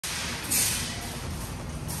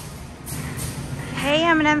Hey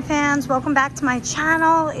M&M fans, welcome back to my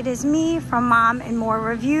channel. It is me from Mom and More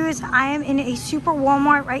Reviews. I am in a super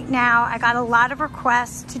Walmart right now. I got a lot of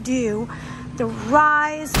requests to do the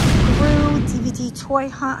Rise Gru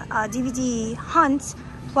DVD hunt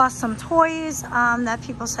plus some toys that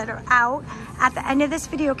people said are out. At the end of this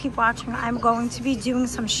video, keep watching. I'm going to be doing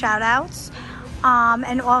some shout outs.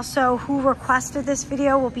 And also who requested this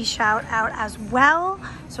video will be shout out as well.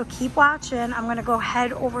 So keep watching. I'm gonna go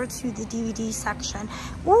head over to the DVD section.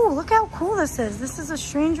 Ooh, look how cool this is. This is a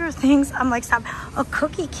Stranger Things, I'm like, stop, a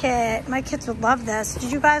cookie kit. My kids would love this. Did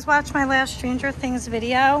you guys watch my last Stranger Things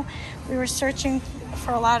video? We were searching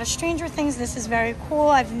for a lot of Stranger Things. This is very cool.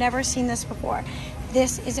 I've never seen this before.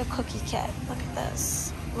 This is a cookie kit. Look at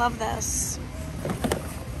this. Love this.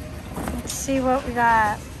 Let's see what we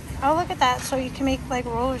got. Oh, look at that. So you can make like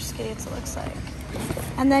roller skates, it looks like.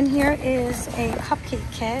 And then here is a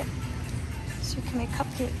cupcake kit. So you can make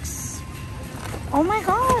cupcakes. Oh my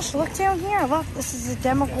gosh, look down here. Look, this is a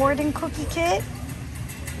Demogorgon cookie kit.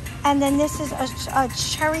 And then this is a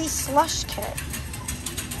cherry slush kit.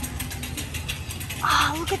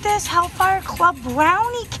 Ah, look at this Hellfire Club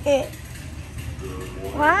brownie kit.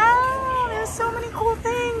 Wow, there's so many cool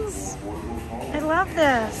things. I love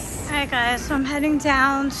this. Alright guys, so I'm heading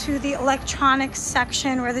down to the electronics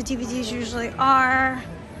section where the DVDs usually are.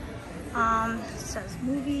 It says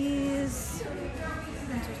movies,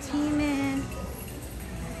 entertainment.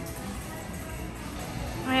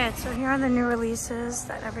 Alright, so here are the new releases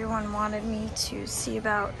that everyone wanted me to see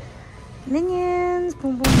about. Minions,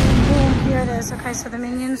 boom, boom, boom, boom. Here it is. Okay, so the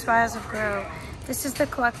Minions Rise of Gru. This is the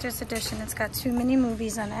collector's edition. It's got 2 mini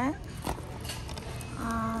movies in it.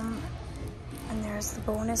 And there's the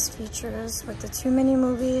bonus features with the 2 mini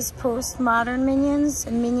movies, post-modern Minions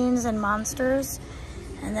and Minions and Monsters.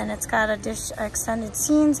 And then it's got extended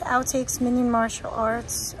scenes, outtakes, Minion martial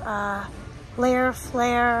arts, layer,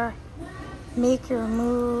 flare, make your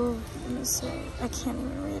move. Let me see. I can't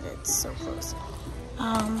even read it. It's so close.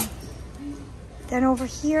 Then over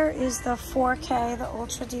here is the 4K, the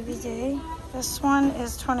Ultra DVD. This one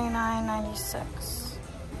is $29.96.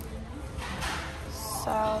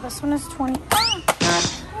 So this one is 20. Oh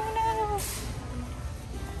no!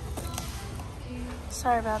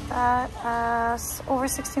 Sorry about that. Over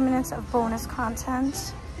 60 minutes of bonus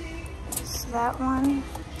content. So that one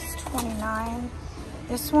is 29.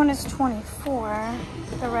 This one is 24,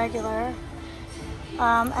 the regular.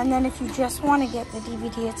 And then if you just want to get the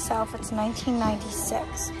DVD itself, it's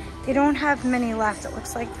 $19.96. They don't have many left. It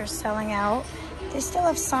looks like they're selling out. They still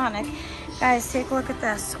have Sonic. Guys, take a look at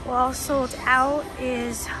this. All sold out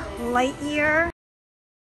is Lightyear.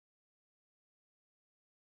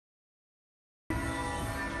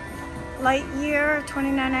 Lightyear,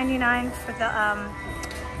 $29.99 for the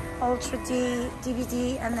Ultra D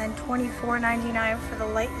DVD, and then $24.99 for the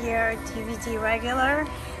Lightyear DVD regular.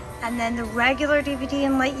 And then the regular DVD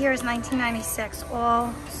in Lightyear is $19.96.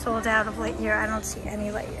 All sold out of Lightyear. I don't see any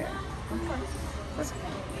Lightyear.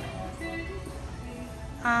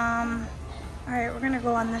 All right, we're gonna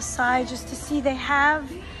go on this side just to see. They have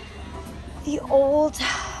the old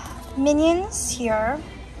Minions here.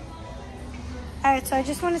 All right, so I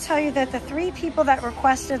just want to tell you that the 3 people that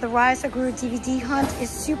requested the Rise of Gru DVD hunt is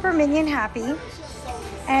Super Minion Happy,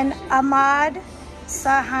 and Ahmad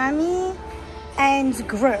Sahami, and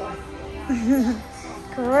Gru.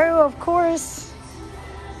 Gru, of course.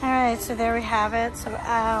 All right, so there we have it. So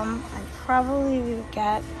I probably will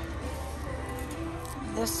get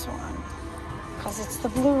this one because it's the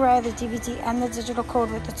Blu-ray, the DVD, and the digital code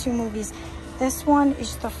with the 2 movies. This one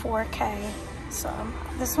is the 4K. So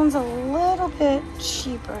this one's a little bit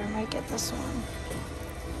cheaper. I might get this one.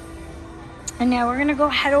 And now we're gonna go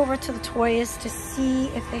head over to the toys to see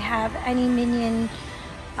if they have any Minion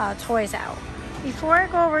toys out. Before I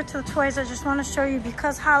go over to the toys, I just want to show you,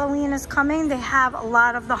 because Halloween is coming, they have a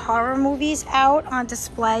lot of the horror movies out on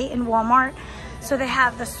display in Walmart. So they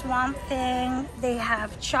have the Swamp Thing, they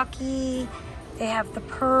have Chucky, they have The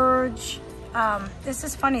Purge. This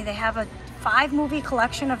is funny, they have a 5-movie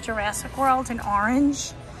collection of Jurassic World in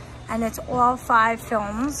orange, and it's all 5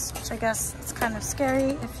 films, which I guess it's kind of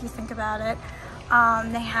scary if you think about it.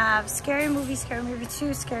 They have Scary Movie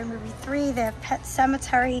 2, Scary Movie 3. They have Pet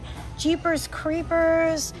Sematary, Jeepers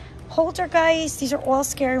Creepers, Poltergeist. These are all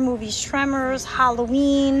scary movies. Tremors,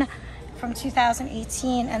 Halloween from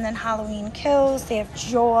 2018, and then Halloween Kills. They have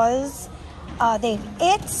Jaws. They have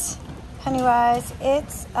It, Pennywise,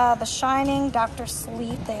 It's, The Shining, Dr.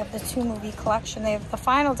 Sleep. They have the 2-movie collection. They have The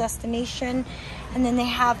Final Destination, and then they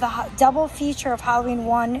have the double feature of Halloween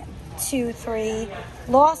 1, 2, 3,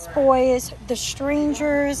 Lost Boys, The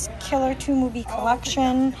Strangers, Killer 2-movie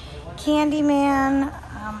collection, Candyman,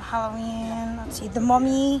 Halloween, let's see, The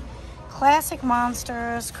Mummy, Classic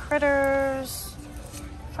Monsters, Critters,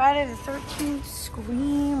 Friday the 13th,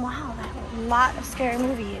 Scream. Wow, they have a lot of scary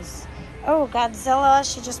movies. Oh, Godzilla.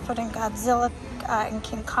 She just put in Godzilla and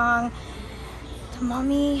King Kong. The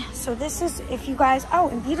Mummy. So this is, if you guys, oh,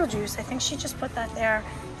 and Beetlejuice. I think she just put that there.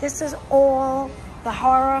 This is all the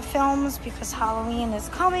horror films because Halloween is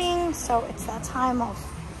coming. So it's that time of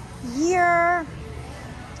year.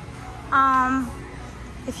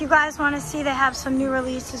 If you guys want to see, they have some new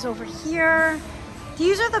releases over here.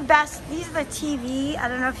 These are the best. These are the TV. I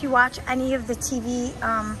don't know if you watch any of the TV,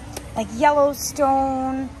 like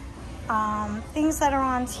Yellowstone, things that are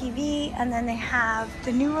on TV. And then they have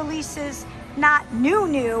the new releases. Not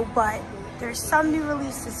new, but there's some new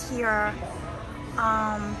releases here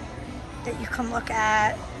that you can look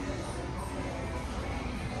at.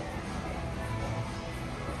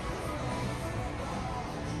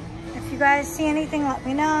 If you guys see anything, let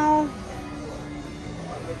me know.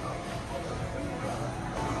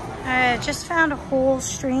 I just found a whole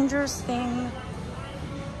Stranger Things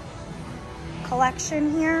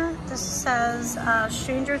collection here. This says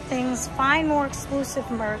Stranger Things, find more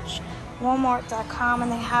exclusive merch, Walmart.com,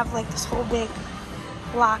 and they have like this whole big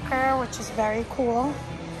locker, which is very cool.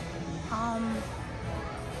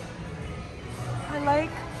 I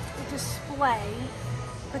like the display,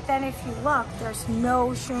 but then if you look, there's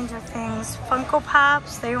no Stranger Things Funko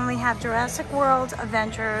Pops. They only have Jurassic World,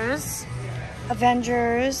 Avengers,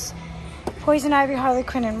 Poison Ivy, Harley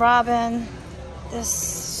Quinn and Robin, this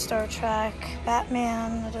Star Trek,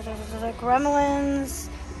 Batman, Gremlins,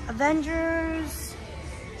 Avengers.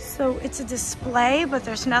 So it's a display, but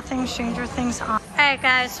there's nothing Stranger Things on. Alright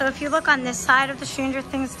guys, so if you look on this side of the Stranger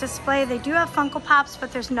Things display, they do have Funko Pops,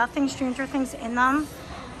 but there's nothing Stranger Things in them.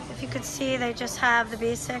 If you could see, they just have the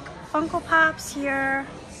basic Funko Pops here,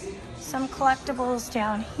 some collectibles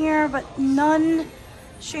down here, but none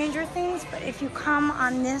Stranger Things. But if you come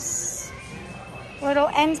on this little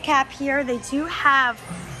end cap here, they do have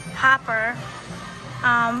Hopper,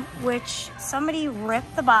 which somebody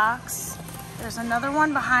ripped the box. There's another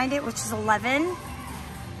one behind it, which is 11.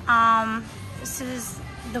 This is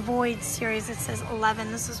the Void series. It says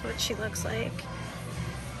 11. This is what she looks like.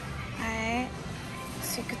 Alright,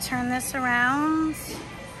 so you could turn this around.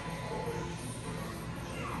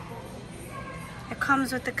 It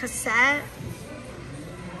comes with the cassette.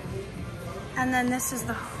 And then this is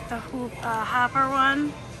the Hopper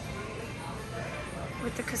one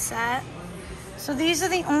with the cassette. So these are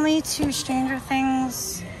the only two Stranger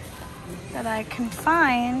Things that I can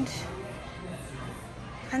find.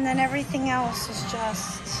 And then everything else is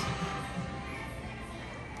just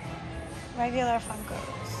regular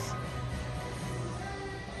Funkos.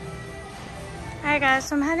 Alright guys,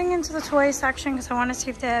 so I'm heading into the toy section because I want to see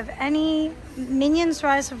if they have any Minions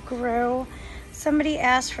Rise of Gru. Somebody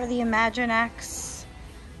asked for the Imaginext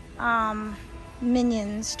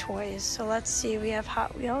Minions toys. So let's see, we have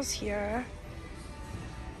Hot Wheels here.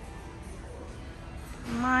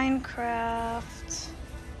 Minecraft.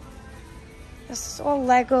 This is all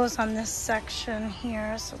Legos on this section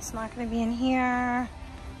here, so it's not going to be in here.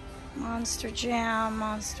 Monster Jam,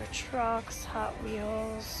 Monster Trucks, Hot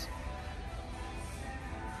Wheels.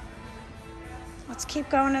 Let's keep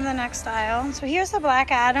going to the next aisle. So here's the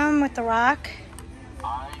Black Adam with the Rock.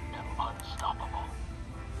 I am unstoppable.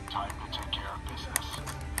 Time to take care of business.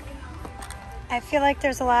 I feel like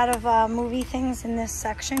there's a lot of movie things in this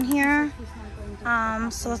section here.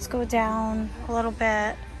 So let's go down a little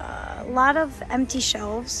bit. A lot of empty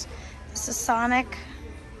shelves. This is Sonic.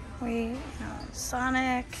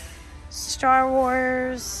 Sonic, Star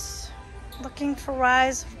Wars, looking for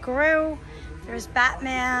Rise of Gru. There's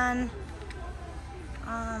Batman.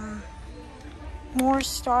 More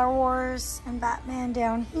Star Wars and Batman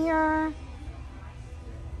down here.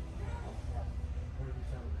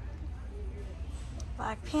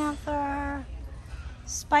 Black Panther,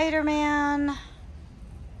 Spider-Man.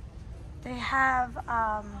 They have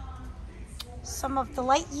some of the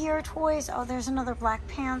Lightyear toys. Oh, there's another Black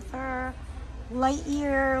Panther.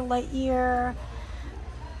 Lightyear.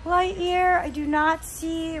 I do not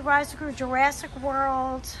see Rise of Gru. Jurassic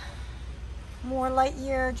World. More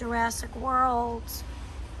Lightyear, Jurassic World.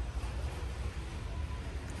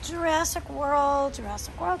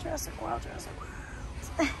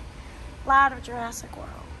 A lot of Jurassic World.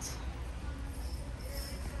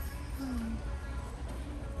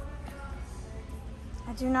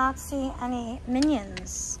 I do not see any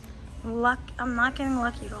Minions. I'm not getting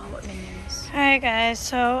lucky at all with Minions. Alright guys,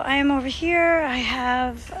 so I am over here. I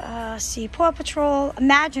have Paw Patrol,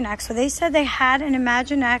 Imaginext. So they said they had an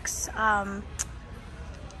Imaginext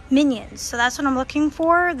Minions. So that's what I'm looking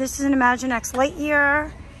for. This is an Imaginext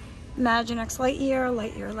Lightyear. Imaginext Lightyear,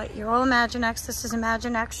 Lightyear, all Imaginext. This is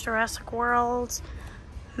Imaginext Jurassic World.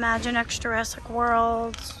 Imaginext Jurassic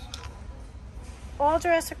World. All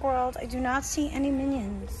Jurassic World. I do not see any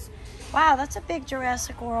Minions. Wow, that's a big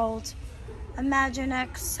Jurassic World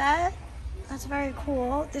Imaginext set. That's very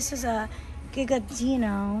cool. This is a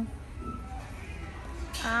Gigadino.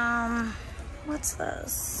 What's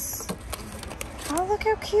this? Oh, look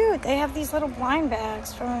how cute. They have these little blind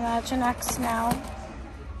bags from Imaginext now.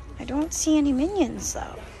 I don't see any Minions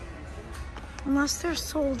though. Unless they're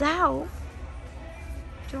sold out.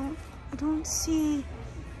 I don't see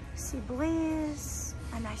Blaze,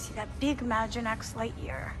 and I see that big Imaginext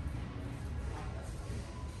Lightyear.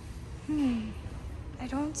 I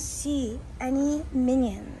don't see any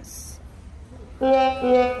Minions.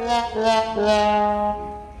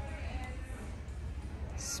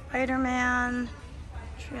 Spider-Man,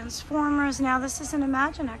 Transformers. Now this isn't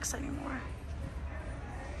Imaginext anymore.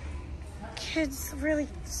 Kids, really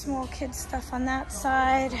small kids stuff on that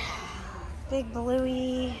side. Big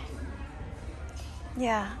Bluey.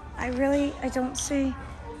 Yeah, I don't see.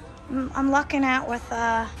 I'm lucking out with,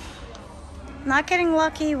 not getting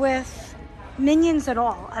lucky with Minions at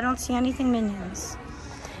all. I don't see anything Minions.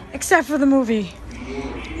 Except for the movie.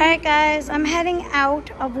 Alright guys, I'm heading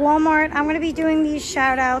out of Walmart. I'm going to be doing these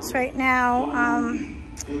shout outs right now.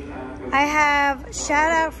 I have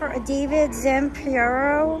shout out for a David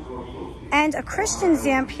Zampiero and a Christian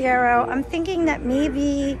Zampiero. I'm thinking that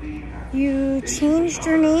maybe you changed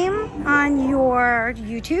your name on your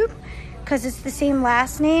YouTube because it's the same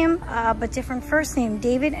last name but different first name,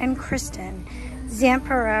 David and Kristen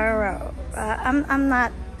Zampiero. I'm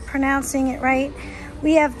not pronouncing it right.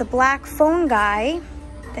 We have the Black Phone Guy.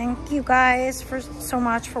 Thank you guys so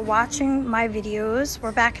much for watching my videos.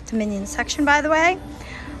 We're back at the Minions section, by the way.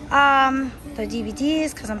 The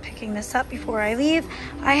DVDs, because I'm picking this up before I leave.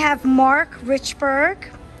 I have Mark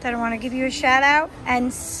Richburg that I want to give you a shout out,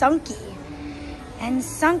 and Sunky.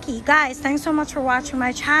 Guys, thanks so much for watching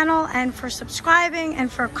my channel and for subscribing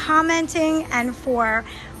and for commenting and for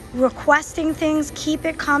requesting things. Keep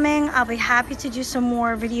it coming. I'll be happy to do some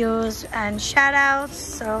more videos and shout outs.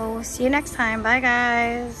 So see you next time. Bye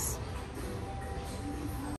guys.